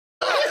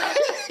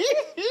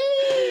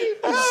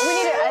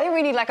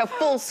we need like a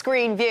full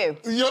screen view.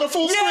 You're the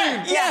full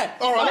screen? Yeah.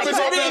 All right, let me go.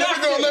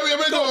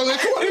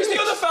 Who's the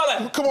other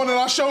fella? Come on, then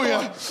I'll show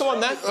you. Come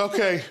on, then.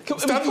 OK. Put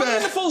Stand it there.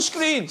 on the full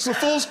screen. It's a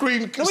full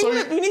screen.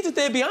 No, we need it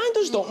there behind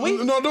us, don't we?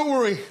 No, don't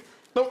worry.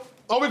 No.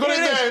 Oh, we got it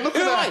there. Look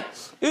at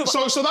that.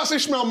 So that's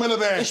Ishmael Miller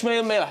there.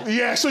 Ishmael Miller.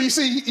 Yeah, so you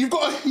see, you've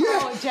got a...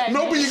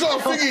 No, but you got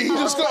a thingy. You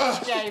just got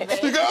a...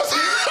 You got a...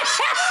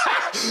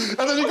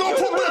 And then you got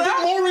to put a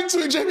bit more into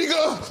it, Jamie. You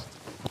got to...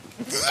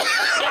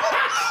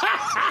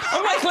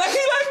 I'm like Lecky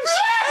legs.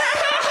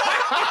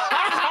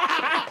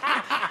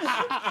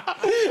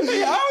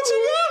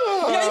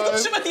 Yeah, you've got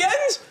some at the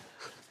end.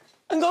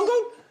 And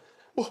go.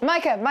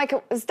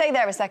 Micah, stay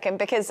there a second,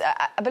 because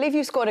I believe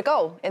you scored a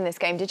goal in this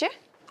game, did you?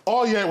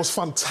 Oh, yeah, it was a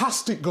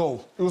fantastic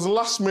goal. It was the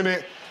last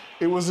minute.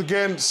 It was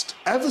against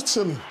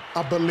Everton,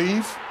 I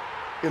believe,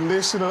 in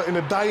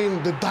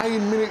the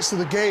dying minutes of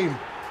the game.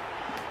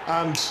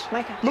 And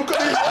Micah. Look at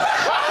this.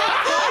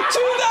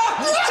 Do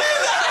that!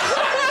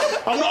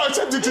 I'm not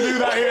attempting to do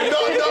that here.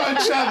 Not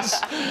a chance.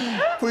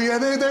 But yeah,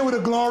 they were the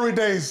glory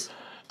days.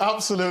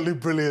 Absolutely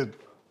brilliant.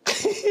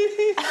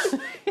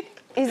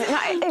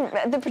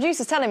 The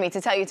producer's telling me to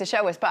tell you to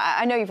show us, but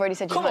I know you've already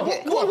said you can't do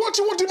it. What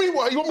do you mean?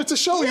 What? You want me to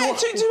show you? Yeah,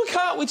 do a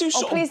cartwheel. Do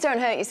something. Oh, please don't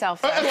hurt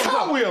yourself. A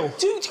cartwheel?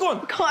 Go on.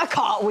 A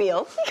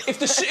cartwheel. If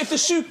the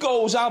suit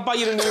goes, I'll buy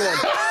you a new one.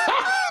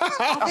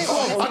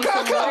 I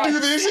can't do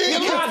this. You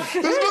can.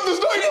 There's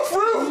not enough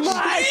room. And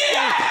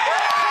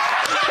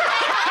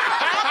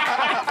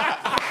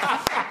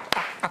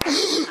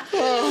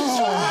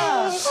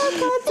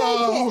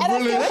I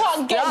still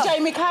can't get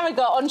Jamie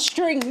Carragher on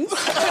strings. You're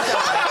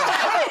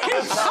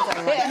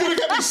going to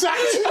get me sacked.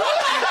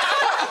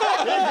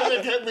 You're going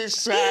to get me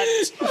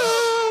sacked.